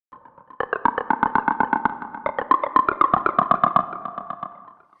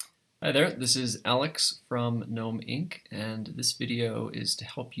Hi there, this is Alex from Knowm Inc. and this video is to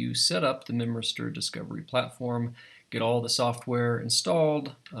help you set up the Memristor Discovery platform, get all the software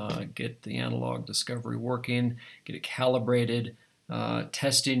installed, get the analog discovery working, get it calibrated,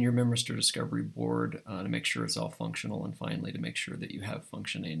 test in your Memristor Discovery board to make sure it's all functional, and finally to make sure that you have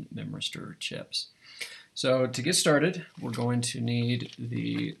functioning Memristor chips. So to get started, we're going to need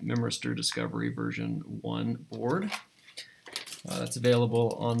the Memristor Discovery version 1 board. That's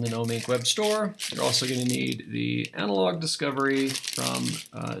available on the Knowm Inc. web store. You're also going to need the Analog Discovery from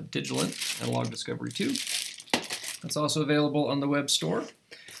Digilent, Analog Discovery 2. That's also available on the web store.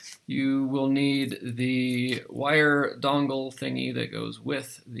 You will need the wire dongle thingy that goes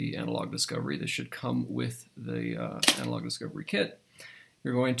with the Analog Discovery. This should come with the Analog Discovery kit.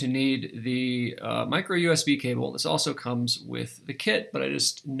 You're going to need the micro USB cable. This also comes with the kit, but I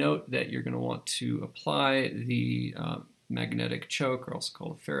just note that you're going to want to apply the magnetic choke, or also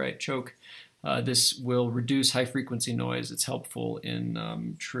called a ferrite choke. This will reduce high frequency noise. It's helpful in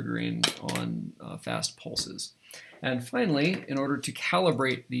triggering on fast pulses. And finally, in order to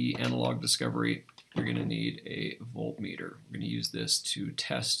calibrate the Analog Discovery, you're going to need a voltmeter. We're going to use this to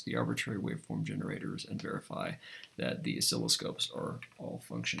test the arbitrary waveform generators and verify that the oscilloscopes are all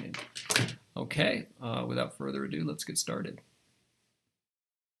functioning. Okay, without further ado, let's get started.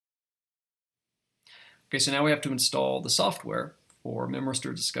 Okay, so now we have to install the software for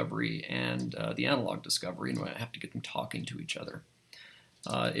Memristor Discovery and the Analog Discovery, and we have to get them talking to each other.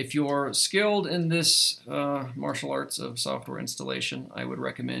 If you're skilled in this martial arts of software installation, I would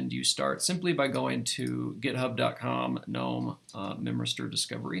recommend you start simply by going to github.com Knowm Memristor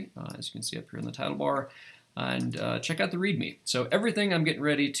Discovery, as you can see up here in the title bar, and check out the README. So everything I'm getting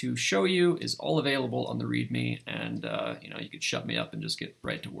ready to show you is all available on the README, and you could shut me up and just get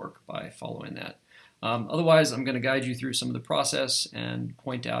right to work by following that. Otherwise, I'm going to guide you through some of the process and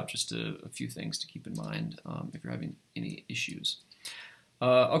point out just a few things to keep in mind if you're having any issues.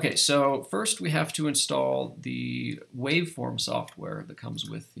 Okay, so first we have to install the Waveform software that comes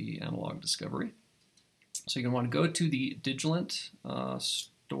with the Analog Discovery. So you're going to want to go to the Digilent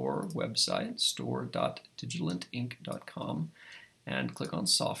store website, store.digilentinc.com, and click on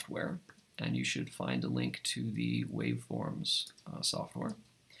Software, and you should find a link to the Waveforms software.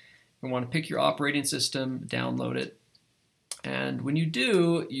 You want to pick your operating system, download it, and when you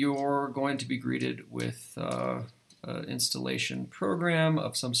do, you're going to be greeted with an installation program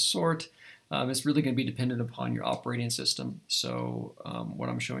of some sort. It's really going to be dependent upon your operating system. So what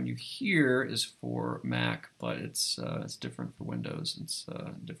I'm showing you here is for Mac, but it's different for Windows. It's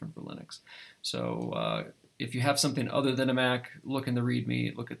different for Linux. So if you have something other than a Mac, look in the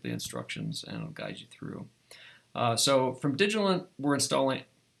README, look at the instructions, and it'll guide you through. So from Digilent, we're installing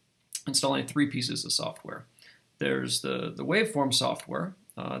 3 pieces of software. There's the Waveform software.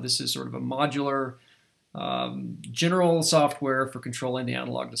 This is sort of a modular general software for controlling the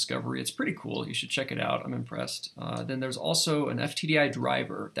Analog Discovery. It's pretty cool. You should check it out. I'm impressed. Then there's also an FTDI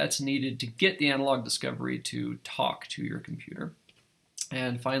driver that's needed to get the Analog Discovery to talk to your computer.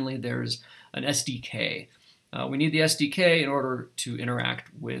 And finally, there's an SDK. We need the SDK in order to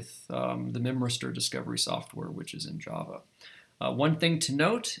interact with the Memristor Discovery software, which is in Java. One thing to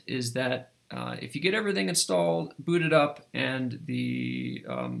note is that if you get everything installed, booted up, and the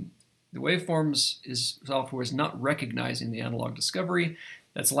Waveforms software is not recognizing the Analog Discovery,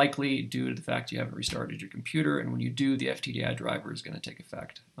 that's likely due to the fact you haven't restarted your computer, and when you do, the FTDI driver is going to take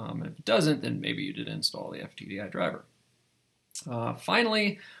effect. And if it doesn't, then maybe you didn't install the FTDI driver.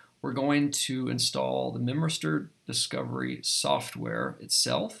 Finally, we're going to install the Memristor Discovery software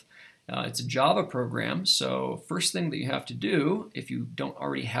itself. It's a Java program, so first thing that you have to do, if you don't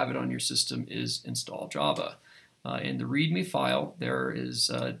already have it on your system, is install Java. In the README file, there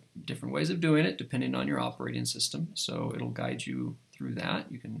is different ways of doing it depending on your operating system, so it'll guide you through that.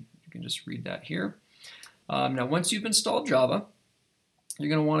 You can just read that here. Now, once you've installed Java, you're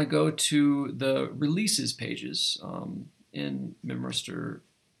going to want to go to the releases pages in Memristor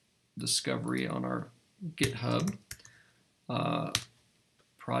Discovery on our GitHub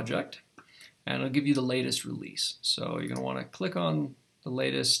project, and it'll give you the latest release. So you're going to want to click on the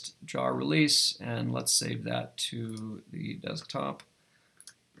latest jar release, and let's save that to the desktop.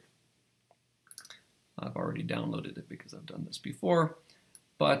 I've already downloaded it because I've done this before,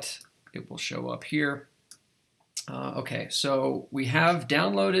 but it will show up here. Okay, so we have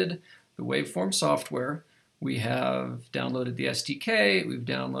downloaded the Waveform software. We have downloaded the SDK. We've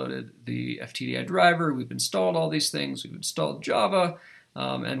downloaded the FTDI driver. We've installed all these things. We've installed Java.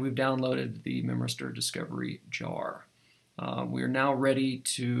 And we've downloaded the Memristor Discovery jar. We are now ready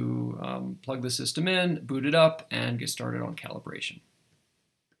to plug the system in, boot it up, and get started on calibration.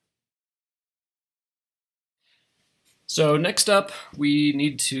 So next up, we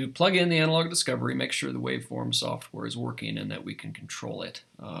need to plug in the analog discovery, make sure the waveform software is working and that we can control it.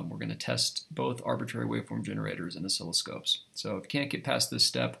 We're going to test both arbitrary waveform generators and oscilloscopes. So if you can't get past this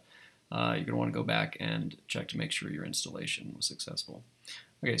step, you're going to want to go back and check to make sure your installation was successful.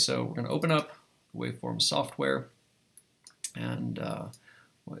 Okay, so we're going to open up waveform software, and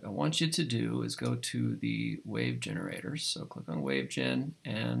what I want you to do is go to the wave generators. So click on wave gen,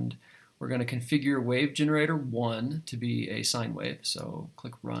 and we're going to configure wave generator 1 to be a sine wave. So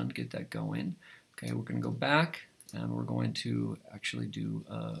click run, get that going. Okay, we're going to go back and we're going to actually do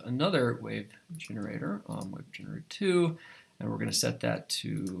another wave generator 2, and we're going to set that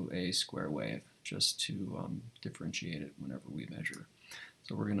to a square wave just to differentiate it whenever we measure.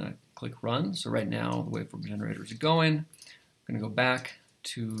 So we're going to click run. So right now the waveform generators are going. We're going to go back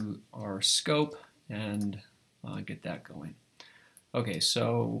to our scope and get that going. Okay,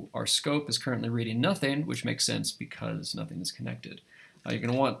 so our scope is currently reading nothing, which makes sense because nothing is connected. You're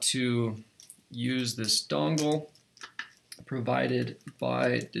going to want to use this dongle provided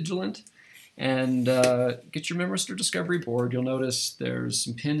by Digilent and get your Memristor Discovery board. You'll notice there's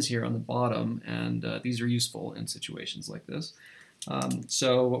some pins here on the bottom, and these are useful in situations like this.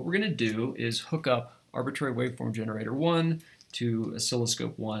 So what we're going to do is hook up arbitrary waveform generator 1 to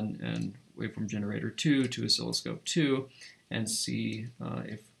oscilloscope 1 and waveform generator 2 to oscilloscope 2, and see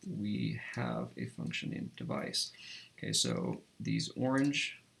if we have a functioning device. Okay, so these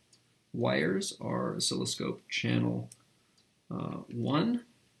orange wires are oscilloscope channel 1.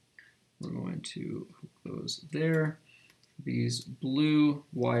 We're going to hook those there. These blue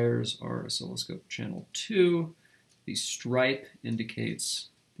wires are oscilloscope channel 2. The stripe indicates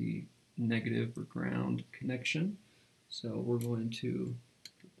the negative or ground connection. So we're going to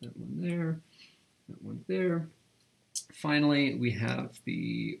put that one there, that one there. Finally, we have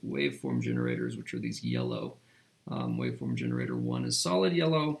the waveform generators, which are these yellow. Waveform generator 1 is solid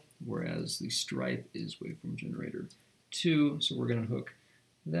yellow, whereas the stripe is waveform generator 2. So we're going to hook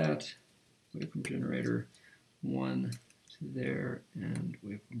that waveform generator 1 to there and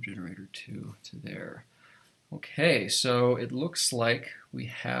waveform generator 2 to there. Okay, so it looks like we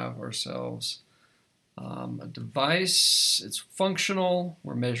have ourselves a device. It's functional.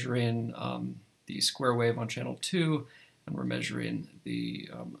 We're measuring the square wave on channel 2, and we're measuring the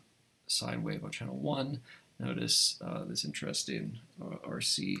sine wave on channel 1. Notice this interesting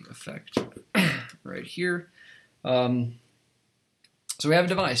RC effect right here. So we have a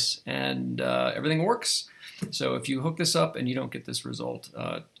device, and everything works. So if you hook this up and you don't get this result,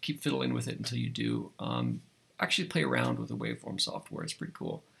 keep fiddling with it until you do. Actually play around with the waveform software. It's pretty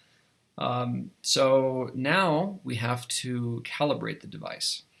cool. So now we have to calibrate the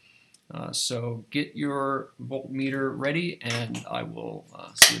device. So get your voltmeter ready, and I will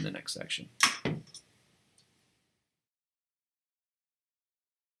see you in the next section.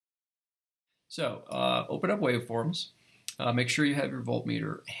 So open up Waveforms. Make sure you have your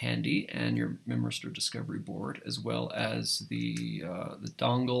voltmeter handy and your Memristor Discovery board, as well as the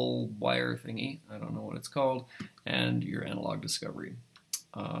dongle wire thingy, I don't know what it's called, and your analog discovery.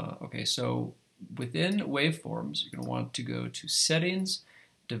 Okay, so within Waveforms, you're going to want to go to Settings,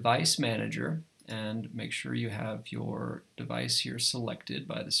 Device Manager, and make sure you have your device here selected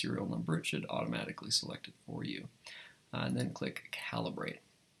by the serial number. It should automatically select it for you. And then click Calibrate.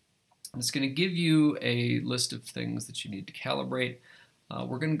 And it's going to give you a list of things that you need to calibrate.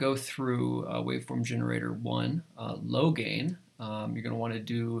 We're going to go through Waveform Generator 1, low gain. You're going to want to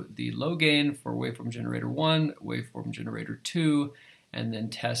do the low gain for Waveform Generator 1, Waveform Generator 2, and then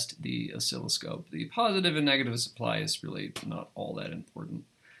test the oscilloscope. The positive and negative supply is really not all that important.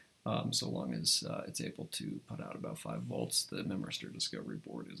 So long as it's able to put out about 5 volts, the Memristor Discovery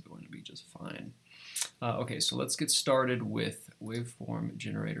board is going to be just fine. Okay, so let's get started with Waveform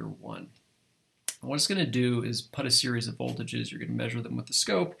Generator 1. What it's going to do is put a series of voltages. You're going to measure them with the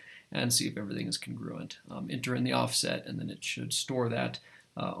scope and see if everything is congruent. Enter in the offset, and then it should store that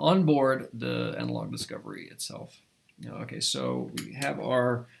on board the analog discovery itself. Okay, so we have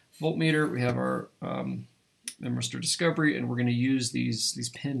our voltmeter, we have our Memristor Discovery, and we're going to use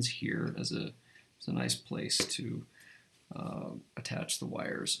these pins here as a nice place to attach the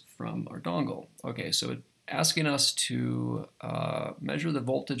wires from our dongle. Okay, so it's asking us to measure the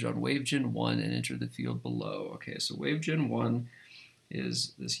voltage on WaveGen 1 and enter the field below. Okay, so WaveGen 1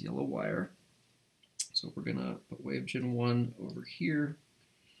 is this yellow wire. So we're going to put WaveGen 1 over here,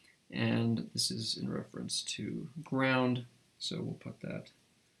 and this is in reference to ground, so we'll put that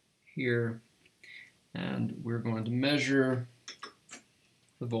here. And we're going to measure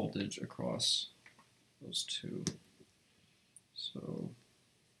the voltage across those two. So,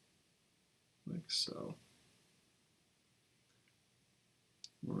 like so.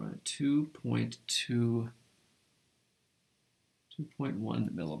 We're at 2.1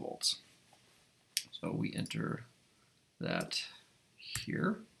 millivolts. So we enter that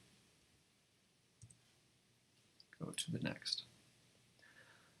here. Go to the next.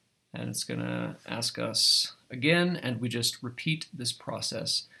 And it's going to ask us again, and we just repeat this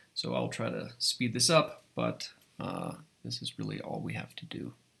process. So I'll try to speed this up, but this is really all we have to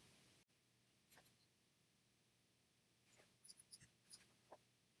do.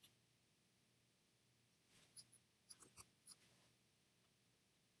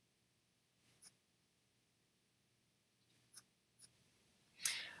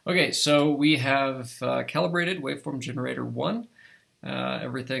 Okay, so we have calibrated waveform generator 1.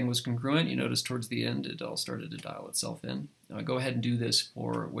 Everything was congruent. You notice towards the end it all started to dial itself in. Go ahead and do this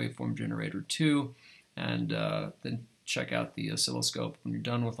for waveform generator 2, and then check out the oscilloscope. When you're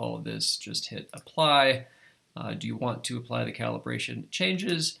done with all of this, just hit apply. Do you want to apply the calibration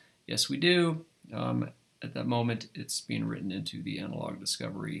changes? Yes, we do. At that moment, it's being written into the analog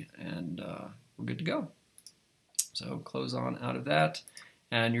discovery, and we're good to go. So close on out of that,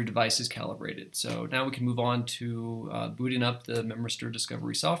 and your device is calibrated. So now we can move on to booting up the Memristor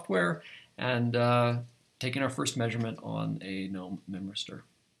Discovery software and taking our first measurement on a Knowm Memristor.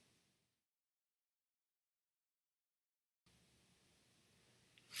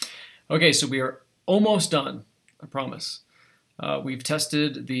 Okay, so we are almost done, I promise. We've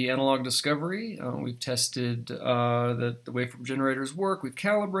tested the analog discovery, we've tested that the waveform generators work, we've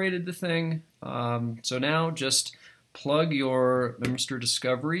calibrated the thing. So now just plug your Memristor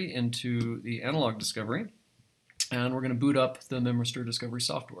Discovery into the analog discovery, and we're going to boot up the Memristor Discovery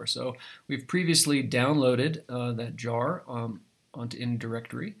software. So we've previously downloaded that jar onto in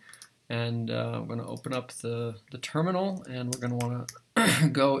directory, and we're going to open up the terminal, and we're going to want to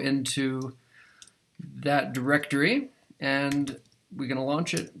go into that directory, and we're going to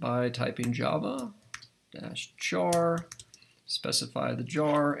launch it by typing java-jar, specify the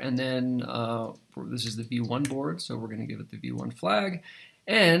jar, and then this is the V1 board, so we're going to give it the V1 flag.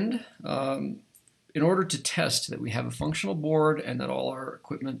 And in order to test that we have a functional board and that all our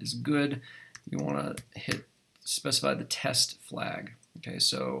equipment is good, you want to hit specify the test flag. Okay,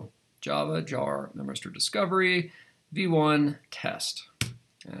 so Java jar Memristor Discovery V1 test,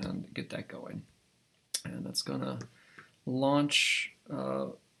 and get that going. And that's going to launch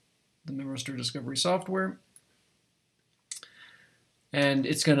the Memristor Discovery software. And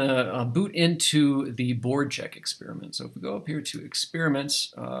it's going to boot into the board check experiment. So if we go up here to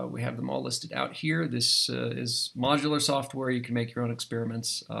experiments, we have them all listed out here. This is modular software. You can make your own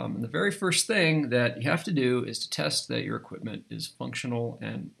experiments. And the very first thing that you have to do is to test that your equipment is functional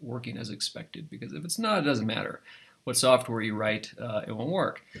and working as expected. Because if it's not, it doesn't matter what software you write, it won't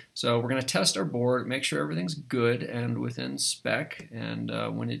work. So we're going to test our board, make sure everything's good and within spec, and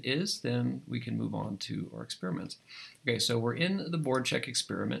when it is, then we can move on to our experiments. Okay, so we're in the board check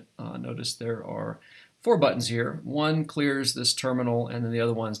experiment. Notice there are 4 buttons here. One clears this terminal, and then the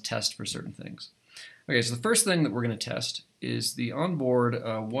other one's test for certain things. Okay, so the first thing that we're going to test is the onboard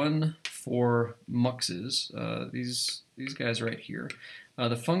 1.4 muxes, these guys right here.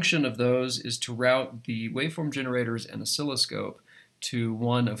 The function of those is to route the waveform generators and oscilloscope to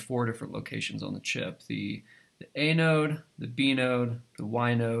one of 4 different locations on the chip. The A node, the B node, the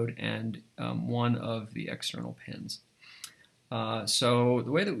Y node, and one of the external pins. So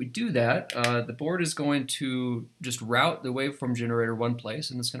the way that we do that, the board is going to just route the waveform generator one place,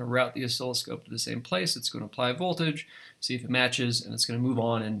 and it's going to route the oscilloscope to the same place. It's going to apply voltage, see if it matches, and it's going to move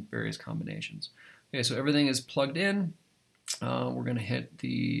on in various combinations. Okay, so everything is plugged in. We're going to hit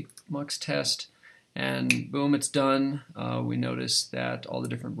the mux test, and boom, it's done. We notice that all the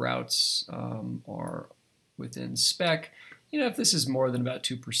different routes are within spec. You know, if this is more than about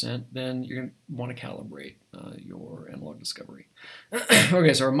 2%, then you're going to want to calibrate your analog discovery.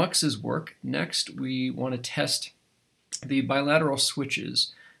 Okay, so our muxes work. Next, we want to test the bilateral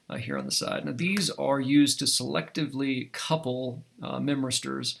switches here on the side. Now, these are used to selectively couple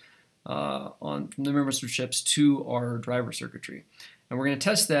memristors from the Memristor chips to our driver circuitry. And we're going to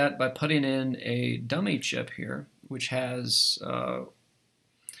test that by putting in a dummy chip here, which has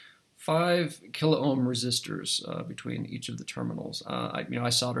 5 kilo-ohm resistors between each of the terminals. I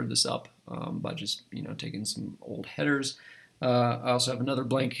soldered this up by just taking some old headers. I also have another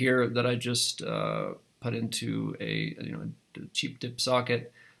blank here that I just put into a cheap dip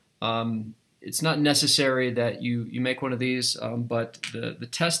socket. It's not necessary that you make one of these, but the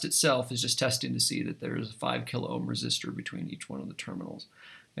test itself is just testing to see that there is a 5 kilo-ohm resistor between each one of the terminals.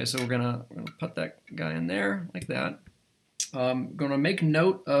 Okay, so we're gonna put that guy in there like that, Going to make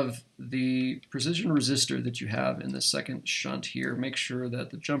note of the precision resistor that you have in the second shunt here. Make sure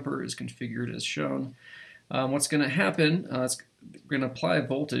that the jumper is configured as shown. What's going to happen, it's going to apply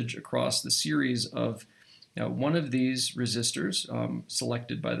voltage across the series of one of these resistors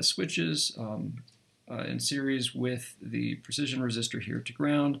selected by the switches in series with the precision resistor here to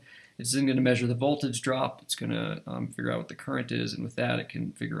ground. It's then going to measure the voltage drop. It's going to figure out what the current is, and with that it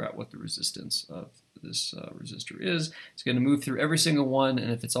can figure out what the resistance of this resistor is. It's going to move through every single one,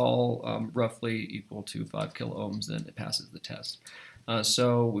 and if it's all roughly equal to 5 kilo ohms, then it passes the test.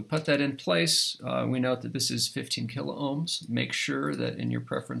 So we put that in place. We note that this is 15 kilo ohms. Make sure that in your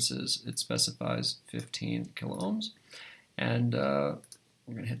preferences it specifies 15 kilo ohms. And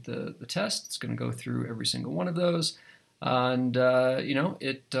we're going to hit the test. It's going to go through every single one of those. And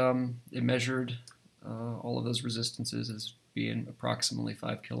it measured all of those resistances as being approximately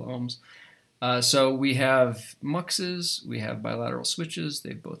 5 kilo ohms. So we have muxes, we have bilateral switches,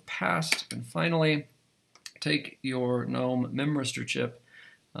 they've both passed. And finally, take your Knowm Memristor chip,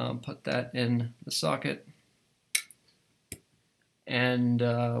 put that in the socket, and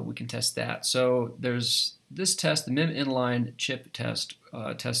we can test that. So there's this test, the Mem inline chip test,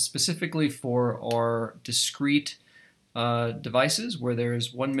 tests specifically for our discrete devices where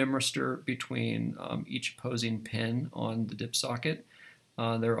there's one memristor between each opposing pin on the dip socket.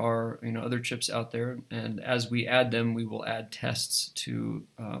 There are other chips out there, and as we add them, we will add tests to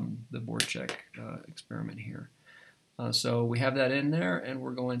the board check experiment here. So we have that in there, and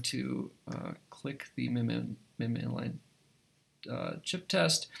we're going to click the Mem inline chip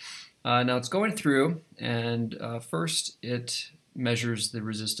test. Now it's going through, and first it measures the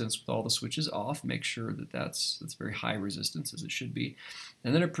resistance with all the switches off, make sure that that's very high resistance as it should be,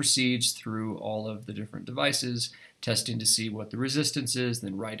 and then it proceeds through all of the different devices, testing to see what the resistance is,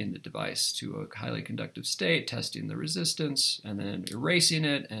 then writing the device to a highly conductive state, testing the resistance, and then erasing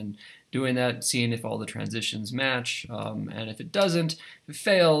it, and doing that, seeing if all the transitions match, and if it doesn't, if it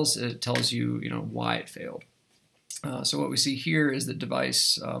fails, it tells you, why it failed. So what we see here is that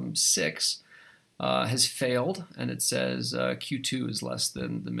device 6 has failed, and it says Q2 is less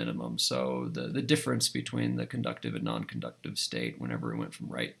than the minimum. So the difference between the conductive and non-conductive state whenever it went from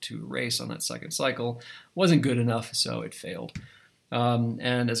write to erase on that second cycle wasn't good enough, so it failed.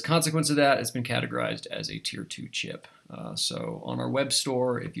 And as a consequence of that, it's been categorized as a Tier 2 chip. So on our web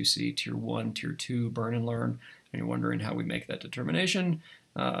store, if you see Tier 1, Tier 2, burn and learn, and you're wondering how we make that determination,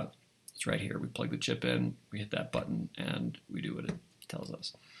 it's right here. We plug the chip in, we hit that button, and we do what it tells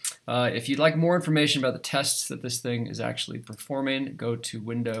us. If you'd like more information about the tests that this thing is actually performing, go to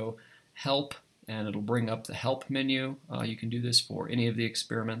Window Help, and it'll bring up the Help menu. You can do this for any of the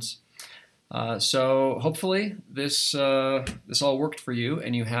experiments. So hopefully this all worked for you,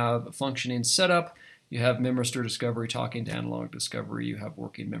 and you have a functioning setup. You have Memristor Discovery talking to Analog Discovery. You have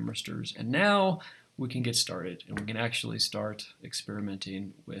working memristors, and now we can get started, and we can actually start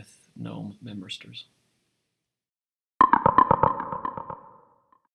experimenting with Knowm memristors.